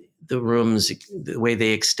 the rooms, the way they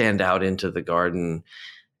extend out into the garden.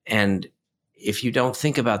 And if you don't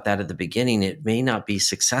think about that at the beginning, it may not be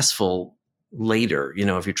successful later,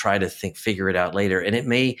 if you try to figure it out later. And it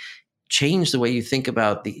may change the way you think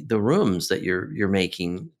about the rooms that you're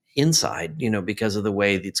making inside, because of the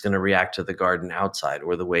way it's going to react to the garden outside,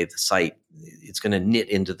 or the way the site, it's going to knit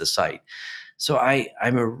into the site. So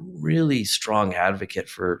I'm a really strong advocate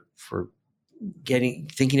for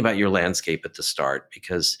thinking about your landscape at the start,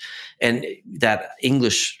 and that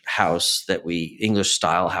English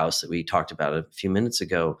style house that we talked about a few minutes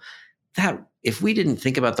ago, that if we didn't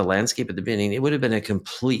think about the landscape at the beginning, it would have been a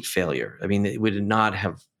complete failure. I mean, it would not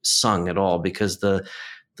have sung at all, because the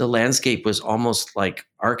landscape was almost like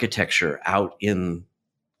architecture outside,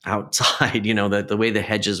 the way the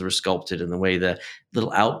hedges were sculpted and the way the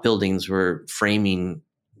little outbuildings were framing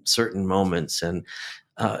certain moments. And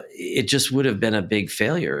it just would have been a big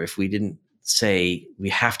failure if we didn't say we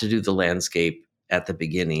have to do the landscape at the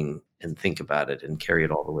beginning and think about it and carry it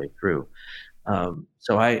all the way through.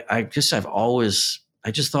 So I've just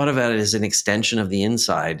thought about it as an extension of the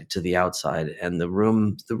inside to the outside, and the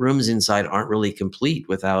rooms inside aren't really complete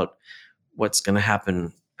without what's going to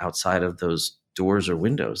happen outside of those doors or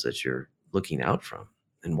windows that you're looking out from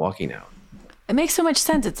and walking out. It makes so much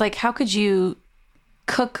sense. It's like, how could you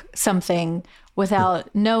cook something without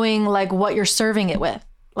knowing like what you're serving it with?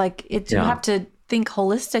 Like you have to think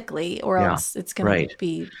holistically, or else it's going to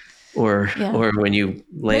be. Or when you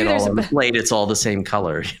lay it all on the plate, it's all the same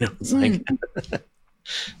color. It's like.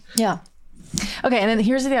 Yeah. Okay. And then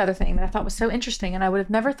here's the other thing that I thought was so interesting and I would have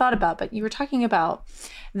never thought about, but you were talking about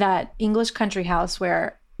that English country house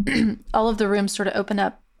where all of the rooms sort of open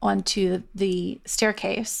up onto the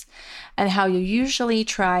staircase, and how you usually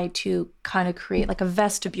try to kind of create like a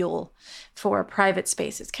vestibule for private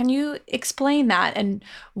spaces. Can you explain that and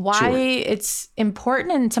why it's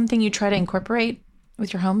important and something you try to incorporate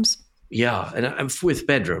with your homes? Yeah. And I'm with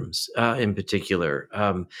bedrooms in particular.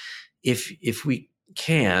 If we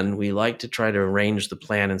can, we like to try to arrange the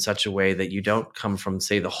plan in such a way that you don't come from,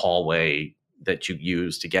 say, the hallway that you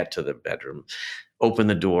use to get to the bedroom, open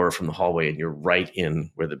the door from the hallway, and you're right in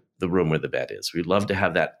where the room where the bed is. We'd love to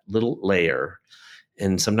have that little layer.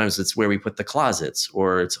 And sometimes it's where we put the closets,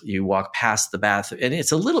 or you walk past the bath. And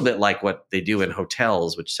it's a little bit like what they do in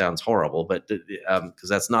hotels, which sounds horrible, but because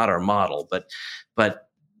that's not our model. But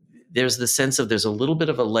there's the sense of there's a little bit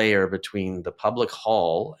of a layer between the public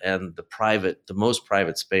hall and the most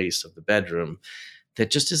private space of the bedroom that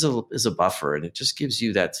just is a buffer. And it just gives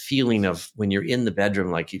you that feeling of when you're in the bedroom,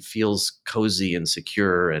 like it feels cozy and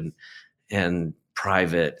secure and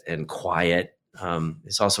private and quiet.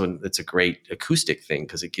 It's a great acoustic thing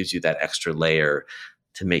because it gives you that extra layer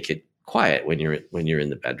to make it quiet when you're in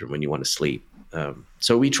the bedroom, when you want to sleep.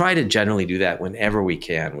 So we try to generally do that whenever we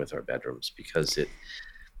can with our bedrooms, because it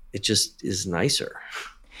just is nicer.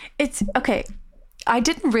 It's okay. I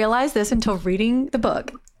didn't realize this until reading the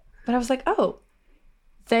book, but I was like, oh,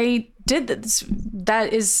 they did this.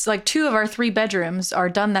 That is like 2 of our 3 bedrooms are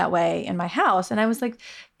done that way in my house. And I was like,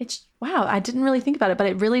 wow, I didn't really think about it, but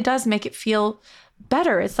it really does make it feel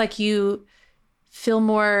better. It's like you feel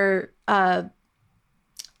more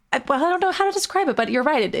well, I don't know how to describe it, but you're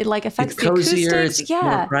right. It like affects It's cozier, the acoustics. it's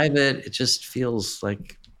Yeah. more private. It just feels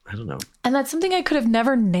like, I don't know. And that's something I could have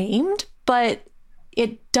never named, but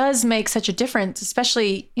it does make such a difference,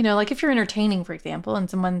 especially, like if you're entertaining, for example, and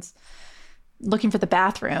someone's looking for the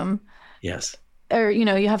bathroom. Yes. Or, you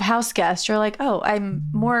have house guests, you're like, oh, I'm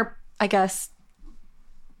more, I guess.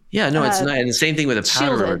 Yeah, no, it's not. And the same thing with a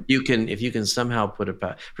powder room. shielded. If you can somehow put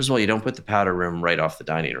first of all, you don't put the powder room right off the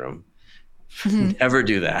dining room. Mm-hmm. Never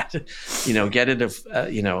do that. Get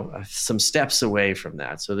it, some steps away from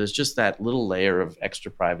that. So there's just that little layer of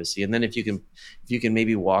extra privacy. And then if you can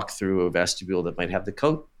maybe walk through a vestibule that might have the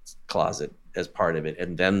coat closet as part of it,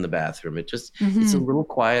 and then the bathroom, it's a little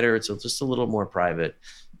quieter. It's just a little more private.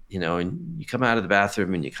 And you come out of the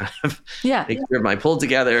bathroom and you kind of make sure everybody pulled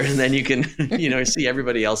together, and then you can, see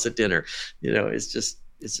everybody else at dinner. It's just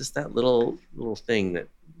that little thing that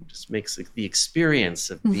just makes the experience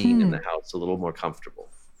of being in the house a little more comfortable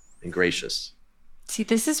and gracious. See,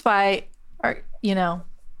 this is why,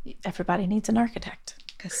 everybody needs an architect.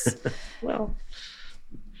 Because, well,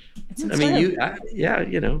 but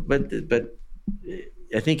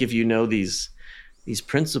I think if you know these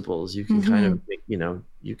principles, you can kind of, you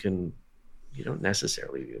don't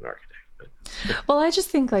necessarily be an architect. But I just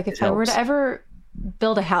think like if I were to ever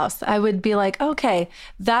build a house, I would be like, okay,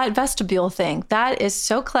 that vestibule thing, that is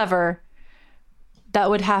so clever. That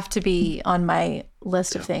would have to be on my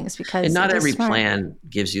list of things, because and not every plan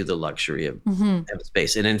gives you the luxury of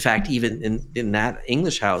space. And in fact, even in that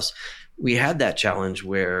English house, we had that challenge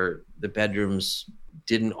where the bedrooms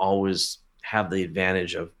didn't always have the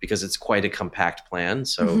advantage of, because it's quite a compact plan.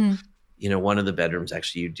 So, one of the bedrooms,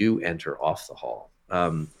 actually, you do enter off the hall.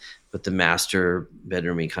 But the master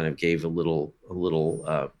bedroom, we kind of gave a little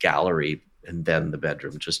gallery and then the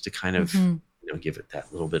bedroom, just to kind of, give it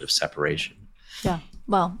that little bit of separation. Yeah.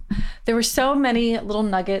 Well, there were so many little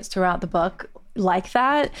nuggets throughout the book like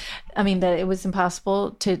that. I mean, that it was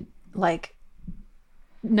impossible to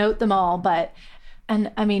note them all.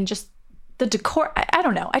 Just the decor, I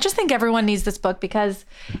don't know. I just think everyone needs this book, because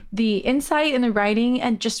the insight in the writing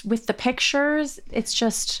and just with the pictures, it's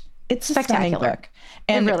spectacular book.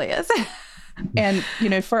 And it really is. And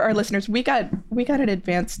for our listeners, we got an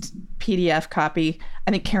advanced PDF copy.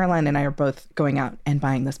 I think Caroline and I are both going out and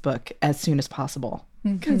buying this book as soon as possible,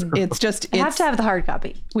 because you have to have the hard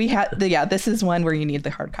copy. We had this is one where you need the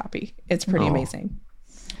hard copy. It's pretty amazing.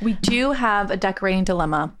 We do have a decorating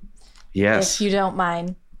dilemma. Yes, if you don't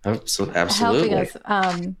mind. Absolutely. Helping us.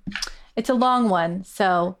 It's a long one,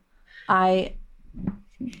 so I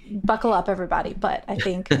buckle up, everybody. But I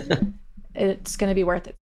think it's going to be worth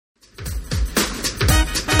it.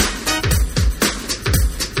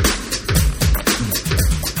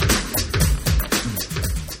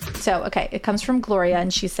 So, okay, it comes from Gloria,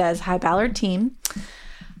 and she says, "Hi, Ballard team.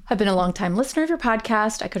 I've been a long-time listener of your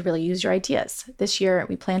podcast. I could really use your ideas. This year,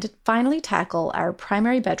 we plan to finally tackle our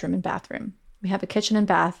primary bedroom and bathroom. We have a kitchen and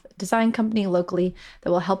bath design company locally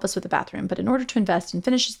that will help us with the bathroom. But in order to invest in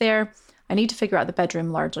finishes there, I need to figure out the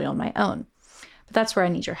bedroom largely on my own. But that's where I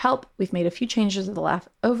need your help. We've made a few changes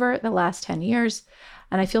over the last 10 years,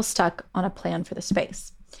 and I feel stuck on a plan for the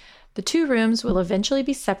space. The two rooms will eventually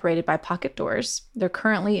be separated by pocket doors. They're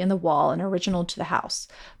currently in the wall and original to the house,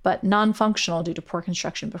 but non-functional due to poor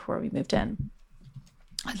construction before we moved in.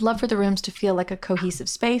 I'd love for the rooms to feel like a cohesive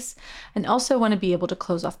space, and also want to be able to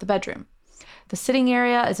close off the bedroom. The sitting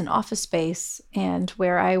area is an office space and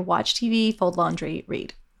where I watch TV, fold laundry,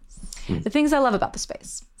 read. The things I love about the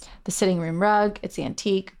space: the sitting room rug, it's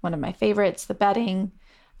antique, one of my favorites, the bedding,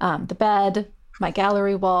 the bed, my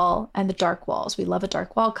gallery wall, and the dark walls. We love a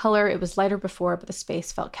dark wall color. It was lighter before, but the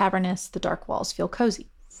space felt cavernous. The dark walls feel cozy.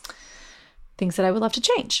 Things that I would love to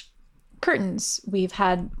change: curtains. We've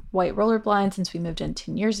had white roller blinds since we moved in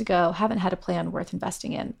 10 years ago. Haven't had a plan worth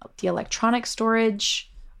investing in. The electronic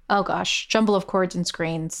storage. Oh gosh, jumble of cords and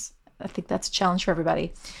screens. I think that's a challenge for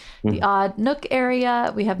everybody. The odd nook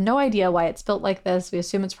area. We have no idea why it's built like this. We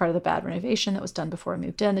assume it's part of the bad renovation that was done before we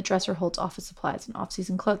moved in. The dresser holds office supplies and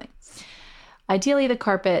off-season clothing. Ideally, the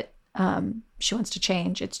carpet, she wants to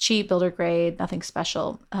change. It's cheap, builder grade, nothing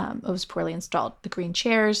special. It was poorly installed. The green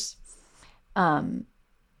chairs, the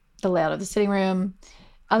layout of the sitting room,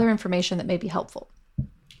 other information that may be helpful.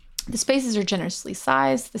 The spaces are generously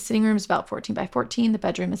sized. The sitting room is about 14 by 14. The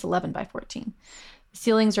bedroom is 11 by 14. The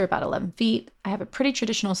ceilings are about 11 feet. I have a pretty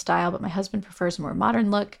traditional style, but my husband prefers a more modern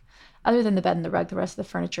look. Other than the bed and the rug, the rest of the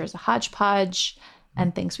furniture is a hodgepodge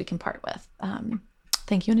and things we can part with.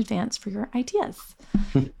 Thank you in advance for your ideas."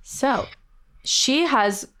 So she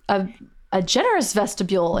has a generous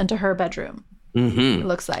vestibule into her bedroom. It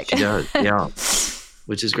looks like. She does, yeah.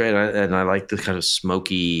 which is great. And I like the kind of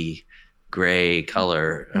smoky gray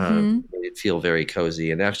color. Made it feel very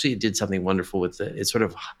cozy. And actually, it did something wonderful with it sort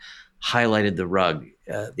of highlighted the rug,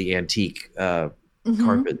 the antique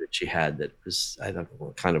carpet that she had that was, I don't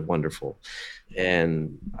know, kind of wonderful.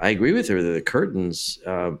 And I agree with her that the curtains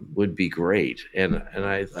would be great. And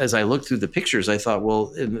I, as I looked through the pictures, I thought, well,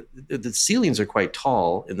 the ceilings are quite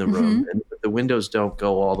tall in the room, and the windows don't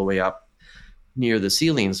go all the way up near the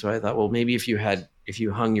ceiling. So I thought, well, maybe if you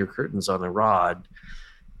hung your curtains on a rod,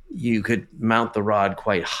 you could mount the rod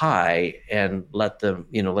quite high and let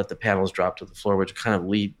the panels drop to the floor, which kind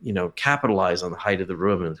of capitalize on the height of the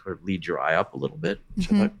room and sort of lead your eye up a little bit, which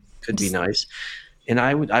I thought could be nice. And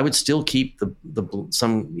I would still keep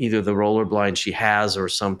either the roller blind she has or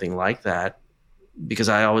something like that, because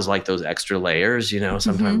I always like those extra layers.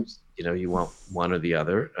 Sometimes you want one or the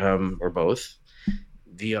other, or both.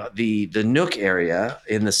 The nook area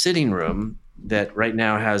in the sitting room that right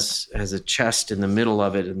now has a chest in the middle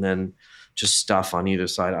of it and then just stuff on either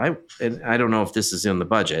side. I don't know if this is in the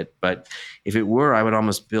budget, but if it were, I would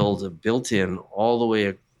almost build a built-in all the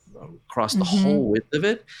way across the whole width of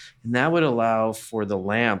it. And that would allow for the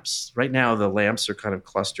lamps. Right now, the lamps are kind of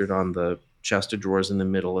clustered on the chest of drawers in the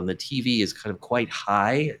middle, and the TV is kind of quite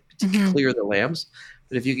high to clear the lamps.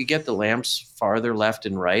 But if you could get the lamps farther left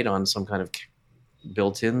and right on some kind of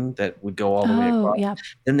built-in that would go all the way across,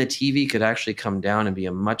 then the TV could actually come down and be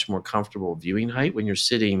a much more comfortable viewing height when you're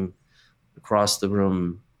sitting across the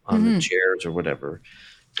room on the chairs or whatever.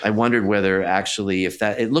 I wondered whether actually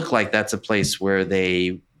it looked like that's a place where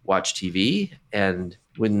they watch TV, and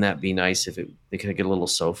wouldn't that be nice if they could get a little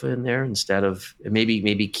sofa in there instead of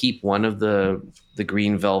maybe keep one of the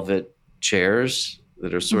green velvet chairs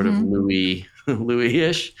that are sort of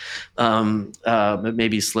Louis-ish, but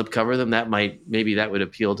maybe slip cover them. Maybe that would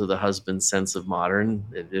appeal to the husband's sense of modern,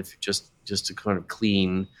 if just a kind of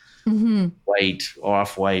clean white,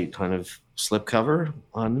 off-white kind of slip cover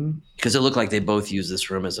on them, because it looked like they both use this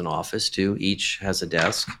room as an office too. Each has a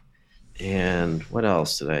desk. And what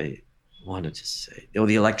else did I wanted to say? Oh,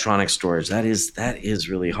 the electronic storage. That is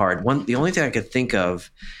really hard. The only thing I could think of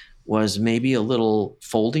was maybe a little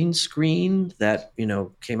folding screen that,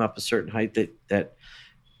 came up a certain height that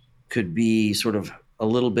could be sort of a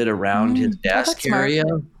little bit around his desk area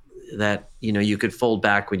that, you could fold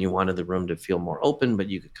back when you wanted the room to feel more open, but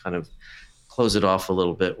you could kind of close it off a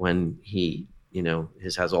little bit when he,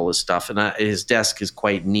 has all his stuff. And his desk is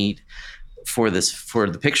quite neat for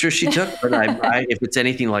the picture she took. But if it's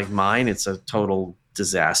anything like mine, it's a total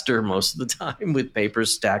disaster most of the time with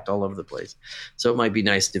papers stacked all over the place. So it might be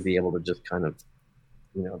nice to be able to just kind of,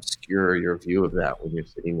 obscure your view of that when you're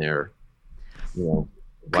sitting there,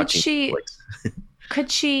 watching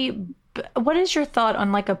Netflix. What is your thought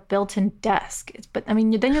on like a built-in desk? But I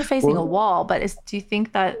mean, then you're facing a wall, but do you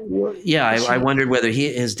think that? I wondered whether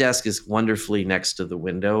his desk is wonderfully next to the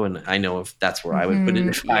window, and I know if that's where I would put it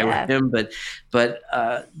if I were him. But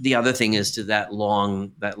the other thing is that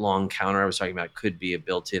long counter I was talking about could be a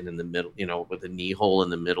built-in in the middle, with a knee hole in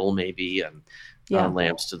the middle maybe, and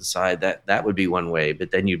lamps to the side. That would be one way,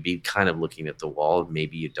 but then you'd be kind of looking at the wall.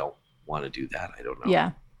 Maybe you don't want to do that. I don't know.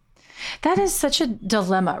 Yeah. That is such a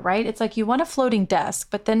dilemma, right? It's like you want a floating desk,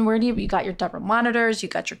 but then where do you got your double monitors, you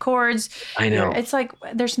got your cords. I know. It's like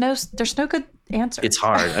there's no good answer. It's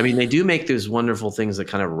hard. I mean, they do make those wonderful things that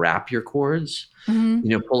kind of wrap your cords,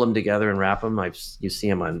 pull them together and wrap them. You see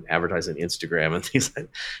them on advertising on Instagram and things like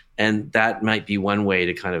that. And that might be one way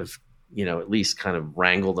to kind of, at least kind of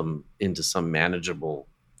wrangle them into some manageable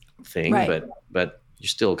thing. Right. But you're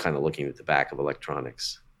still kind of looking at the back of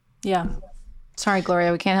electronics. Yeah. Sorry,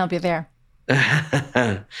 Gloria, we can't help you there.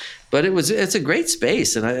 But it's a great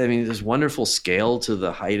space. And I mean, there's wonderful scale to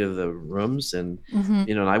the height of the rooms. And,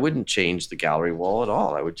 and I wouldn't change the gallery wall at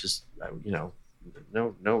all. I would just,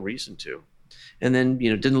 no reason to. And then,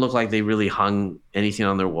 it didn't look like they really hung anything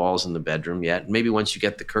on their walls in the bedroom yet. Maybe once you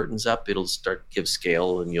get the curtains up, it'll start to give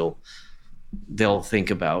scale and they'll think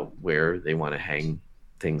about where they want to hang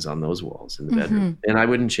things on those walls in the bedroom. And I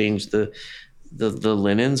wouldn't change the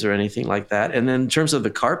linens or anything like that. And then in terms of the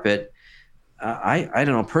carpet, I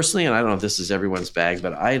don't know personally, and I don't know if this is everyone's bag,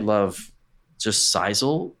 but I love just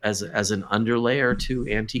sisal as an underlayer to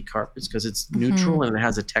antique carpets because it's neutral and it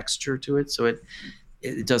has a texture to it. So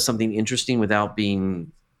it does something interesting without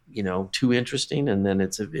being, too interesting. And then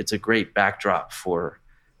it's a great backdrop for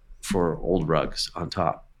old rugs on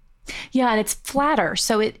top. Yeah. And it's flatter.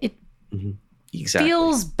 So it exactly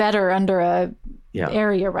feels better under a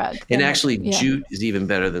area rug. And actually jute is even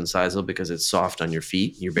better than sisal because it's soft on your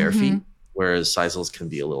feet, your bare feet, whereas sisals can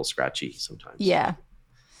be a little scratchy sometimes. Yeah.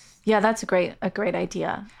 Yeah, that's a great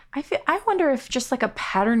idea. I wonder if just like a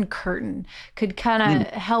pattern curtain could kind of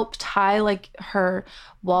help tie like her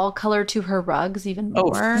wall color to her rugs even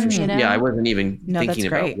more. Sure. You know? Yeah, I wasn't even thinking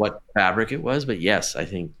about great. what fabric it was, but yes, I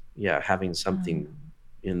think having something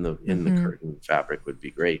in the curtain fabric would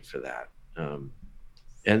be great for that.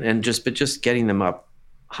 And just getting them up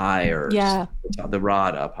higher, the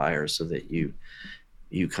rod up higher, so that you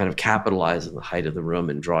kind of capitalize on the height of the room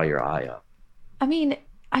and draw your eye up. I mean,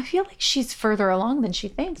 I feel like she's further along than she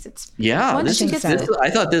thinks. I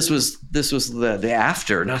thought this was the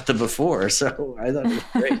after, not the before. So I thought it was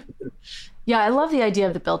great. Yeah, I love the idea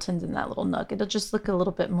of the built-ins in that little nook. It'll just look a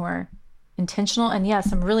little bit more intentional. And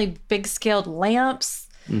some really big scaled lamps.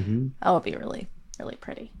 Mm-hmm. That would be really, really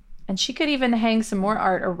pretty. And she could even hang some more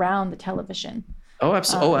art around the television.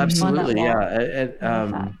 Absolutely.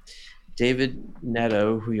 Yeah. David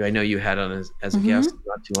Netto, who I know you had on as a guest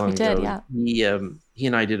not too long ago. He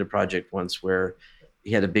and I did a project once where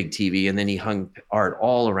he had a big TV and then he hung art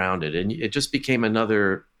all around it, and it just became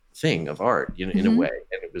another thing of art, in a way.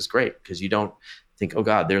 And it was great because you don't think, oh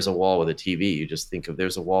God, there's a wall with a TV. You just think of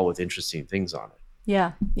there's a wall with interesting things on it.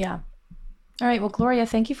 Yeah. Yeah. All right. Well, Gloria,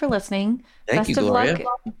 thank you for listening. Thank you, Gloria.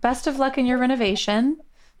 Best of luck in your renovation,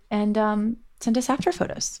 and send us after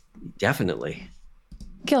photos. Definitely.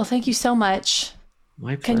 Gil, thank you so much.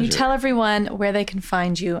 My pleasure. Can you tell everyone where they can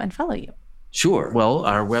find you and follow you? Sure. Well,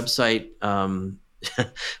 our website,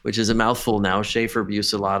 which is a mouthful now,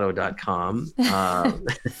 schaferbucelato.com.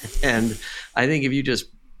 And I think if you just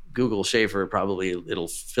Google Schafer, probably it'll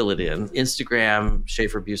fill it in. Instagram,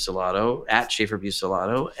 Schafer Bucelato, at Schafer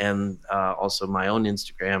Bucelato. And also my own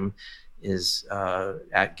Instagram is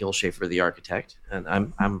at Gil Schafer, the architect. And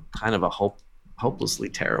I'm kind of a hopelessly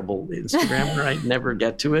terrible Instagrammer. I never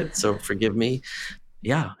get to it, so forgive me.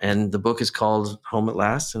 Yeah, and the book is called Home at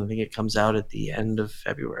Last, and I think it comes out at the end of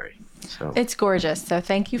February. So it's gorgeous. So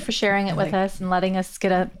thank you for sharing it with us and letting us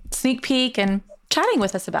get a sneak peek and chatting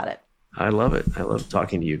with us about it. I love it. I love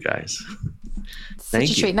talking to you guys. Thank you.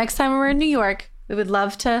 Such a treat. Next time we're in New York, we would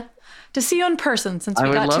love to see you in person, since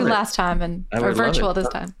we got to last time, and we're virtual this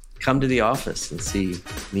time. Come to the office and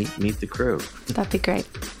meet the crew. That'd be great.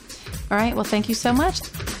 All right. Well, thank you so much.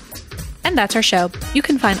 And that's our show. You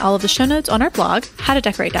can find all of the show notes on our blog,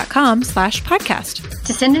 howtodecorate.com/podcast.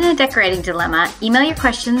 To send in a decorating dilemma, email your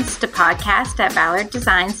questions to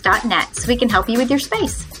podcast@ballarddesigns.net so we can help you with your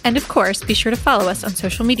space. And of course, be sure to follow us on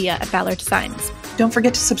social media at Ballard Designs. Don't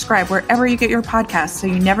forget to subscribe wherever you get your podcasts so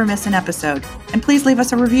you never miss an episode. And please leave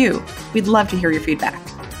us a review. We'd love to hear your feedback.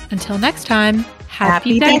 Until next time,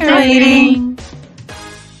 happy decorating!